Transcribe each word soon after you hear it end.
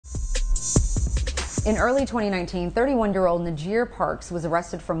In early 2019, 31-year-old Najir Parks was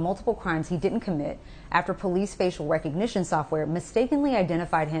arrested for multiple crimes he didn't commit after police facial recognition software mistakenly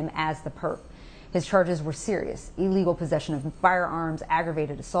identified him as the perp. His charges were serious: illegal possession of firearms,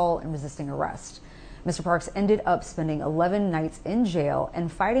 aggravated assault, and resisting arrest. Mr. Parks ended up spending 11 nights in jail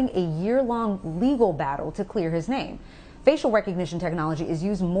and fighting a year-long legal battle to clear his name. Facial recognition technology is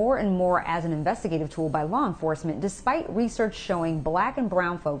used more and more as an investigative tool by law enforcement, despite research showing black and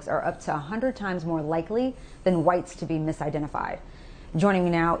brown folks are up to 100 times more likely than whites to be misidentified. Joining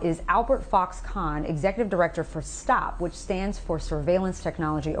me now is Albert Fox Cahn, Executive Director for STOP, which stands for Surveillance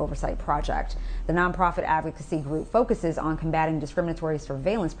Technology Oversight Project. The nonprofit advocacy group focuses on combating discriminatory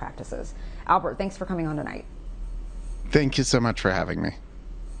surveillance practices. Albert, thanks for coming on tonight. Thank you so much for having me.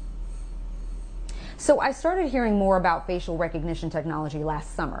 So I started hearing more about facial recognition technology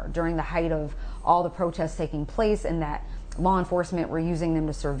last summer during the height of all the protests taking place, and that law enforcement were using them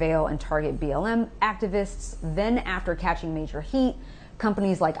to surveil and target BLM activists. Then, after catching major heat,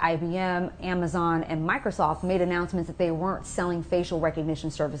 companies like IBM, Amazon, and Microsoft made announcements that they weren't selling facial recognition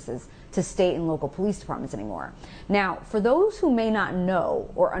services to state and local police departments anymore. Now, for those who may not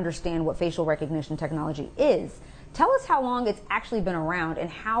know or understand what facial recognition technology is, tell us how long it's actually been around and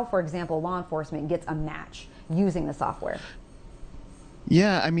how, for example, law enforcement gets a match using the software.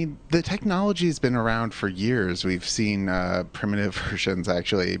 Yeah, I mean, the technology has been around for years. We've seen primitive versions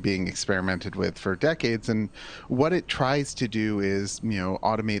actually being experimented with for decades. And what it tries to do is,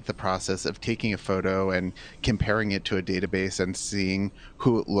 automate the process of taking a photo and comparing it to a database and seeing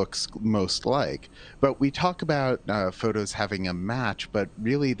who it looks most like. But we talk about photos having a match, but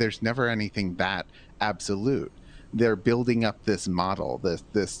really there's never anything that absolute. They're building up this model,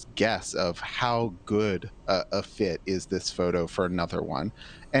 this guess of how good a fit is this photo for another one.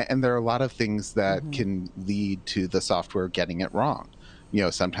 And there are a lot of things that can lead to the software getting it wrong.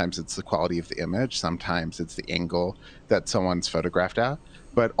 Sometimes it's the quality of the image, sometimes it's the angle that someone's photographed at,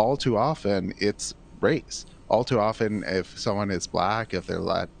 but all too often it's race. All too often, if someone is black, if they're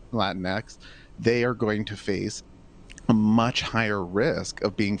Latinx, they are going to face a much higher risk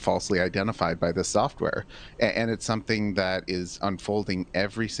of being falsely identified by the software. And it's something that is unfolding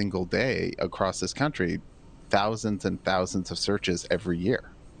every single day across this country, thousands and thousands of searches every year.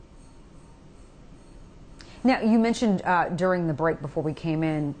 Now, you mentioned during the break before we came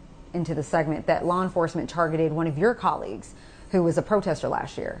into the segment that law enforcement targeted one of your colleagues who was a protester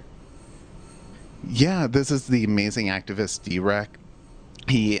last year. Yeah, this is the amazing activist D-Rec.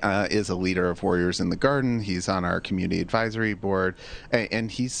 He is a leader of Warriors in the Garden. He's on our community advisory board,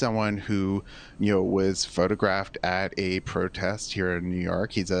 and he's someone who, was photographed at a protest here in New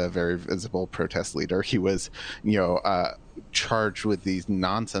York. He's a very visible protest leader. He was, charged with these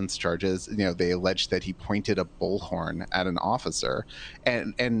nonsense charges. They alleged that he pointed a bullhorn at an officer,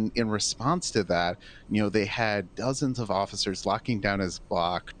 and in response to that, they had dozens of officers locking down his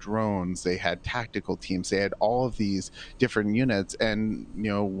block, drones. They had tactical teams. They had all of these different units, and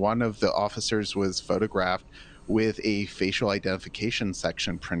one of the officers was photographed with a facial identification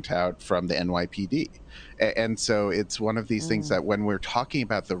section printout from the NYPD. And so it's one of these things that when we're talking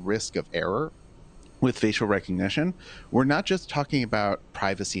about the risk of error with facial recognition, we're not just talking about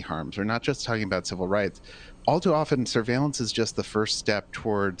privacy harms. We're not just talking about civil rights. All too often, surveillance is just the first step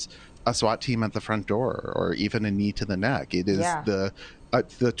towards a SWAT team at the front door, or even a knee to the neck. It is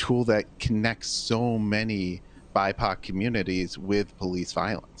the tool that connects so many BIPOC communities with police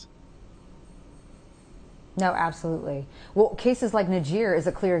violence. No, absolutely. Well, cases like Najir is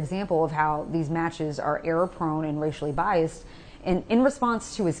a clear example of how these matches are error-prone and racially biased. And in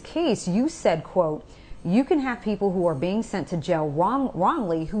response to his case, you said, quote, "You can have people who are being sent to jail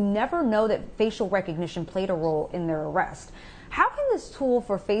wrongly who never know that facial recognition played a role in their arrest." How can this tool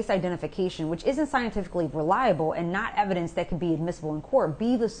for face identification, which isn't scientifically reliable and not evidence that can be admissible in court,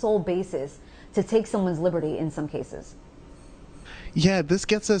 be the sole basis to take someone's liberty in some cases? Yeah, this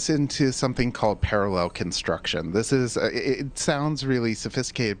gets us into something called parallel construction. This is, it sounds really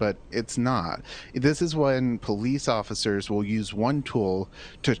sophisticated, but it's not. This is when police officers will use one tool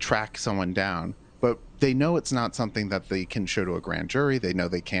to track someone down, but they know it's not something that they can show to a grand jury. They know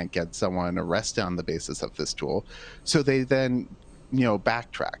they can't get someone arrested on the basis of this tool. So they then,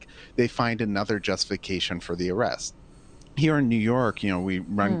 backtrack. They find another justification for the arrest. Here in New York, we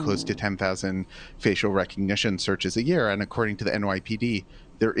run close to 10,000 facial recognition searches a year. And according to the NYPD,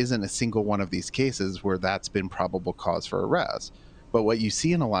 there isn't a single one of these cases where that's been probable cause for arrest. But what you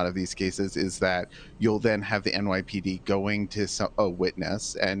see in a lot of these cases is that you'll then have the NYPD going to a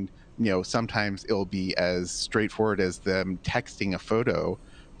witness, and sometimes it'll be as straightforward as them texting a photo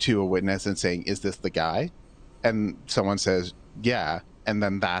to a witness and saying, "Is this the guy?" And someone says, "Yeah." and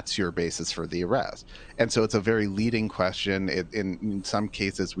then that's your basis for the arrest. And so it's a very leading question. In some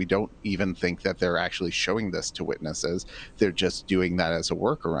cases, we don't even think that they're actually showing this to witnesses. They're just doing that as a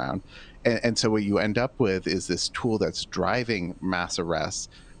workaround. And so what you end up with is this tool that's driving mass arrests,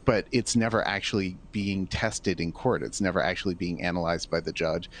 but it's never actually being tested in court. It's never actually being analyzed by the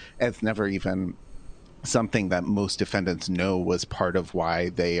judge. And it's never even something that most defendants know was part of why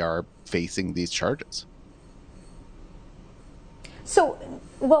they are facing these charges. So,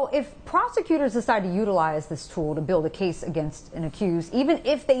 well, if prosecutors decide to utilize this tool to build a case against an accused, even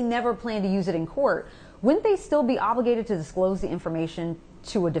if they never plan to use it in court, wouldn't they still be obligated to disclose the information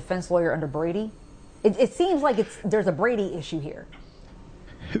to a defense lawyer under Brady? It seems like there's a Brady issue here.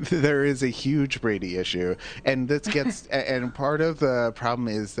 There is a huge Brady issue, and this gets and part of the problem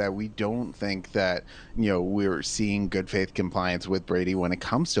is that we don't think that we're seeing good faith compliance with Brady when it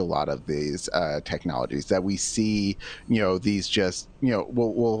comes to a lot of these technologies. That we see these just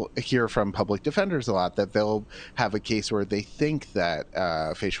we'll hear from public defenders a lot that they'll have a case where they think that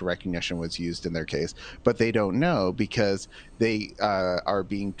facial recognition was used in their case, but they don't know because they are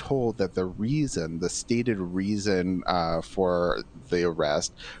being told that the stated reason for the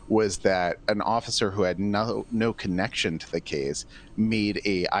arrest was that an officer who had no connection to the case made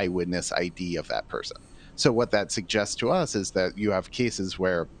a eyewitness ID of that person. So what that suggests to us is that you have cases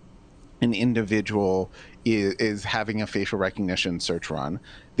where an individual is having a facial recognition search run.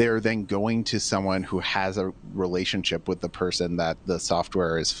 They're then going to someone who has a relationship with the person that the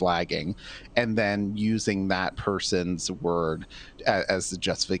software is flagging, and then using that person's word as the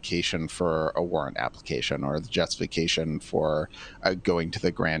justification for a warrant application or the justification for going to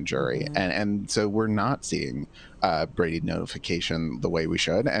the grand jury. Mm-hmm. And so we're not seeing Brady notification the way we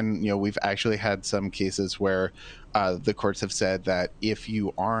should. And, we've actually had some cases where the courts have said that if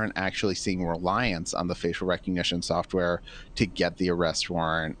you aren't actually seeing reliance on the facial recognition software to get the arrest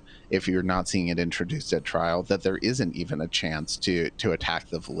warrant, if you're not seeing it introduced at trial, that there isn't even a chance to attack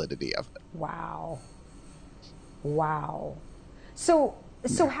the validity of it. Wow. So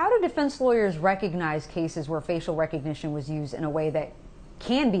how do defense lawyers recognize cases where facial recognition was used in a way that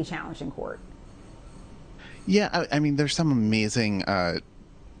can be challenged in court? Yeah, I mean, there's some amazing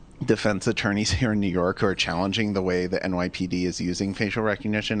defense attorneys here in New York who are challenging the way the NYPD is using facial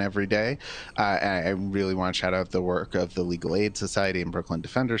recognition every day. I really want to shout out the work of the Legal Aid Society and Brooklyn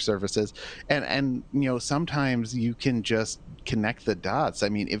Defender Services. And sometimes you can just connect the dots. I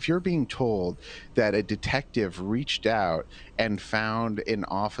mean, if you're being told that a detective reached out and found an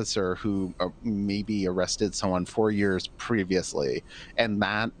officer who maybe arrested someone 4 years previously, and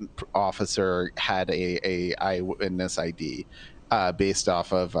that officer had a eyewitness ID, based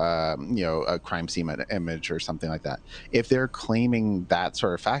off of a crime scene image or something like that. If they're claiming that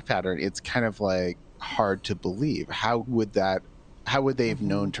sort of fact pattern, it's kind of like hard to believe. How would they have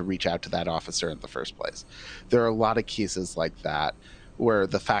known to reach out to that officer in the first place? There are a lot of cases like that where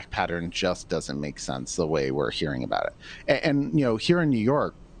the fact pattern just doesn't make sense the way we're hearing about it. And here in New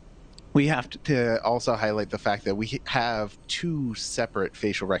York, we have to also highlight the fact that we have two separate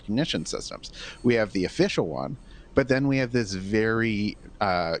facial recognition systems. We have the official one, but then we have this very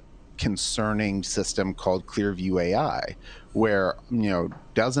concerning system called Clearview AI, where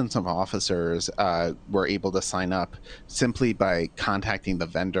dozens of officers were able to sign up simply by contacting the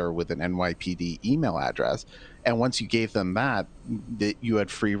vendor with an NYPD email address. And once you gave them that you had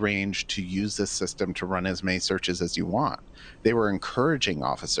free range to use this system to run as many searches as you want. They were encouraging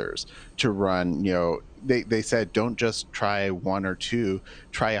officers to run, they said, don't just try one or two,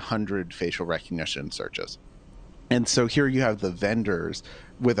 try 100 facial recognition searches. And so here you have the vendors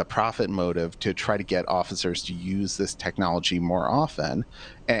with a profit motive to try to get officers to use this technology more often.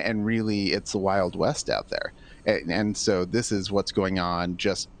 And really, it's the Wild West out there. And so this is what's going on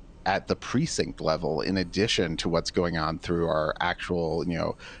just at the precinct level, in addition to what's going on through our actual,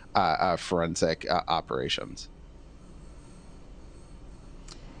 forensic operations.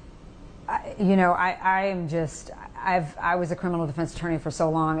 I was a criminal defense attorney for so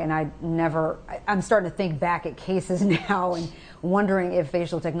long, and I'm starting to think back at cases now and wondering if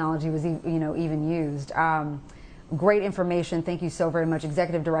facial technology was even used. Great information. Thank you so very much.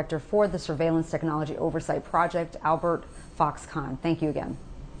 Executive Director for the Surveillance Technology Oversight Project, Albert Fox Cahn. Thank you again.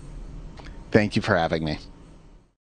 Thank you for having me.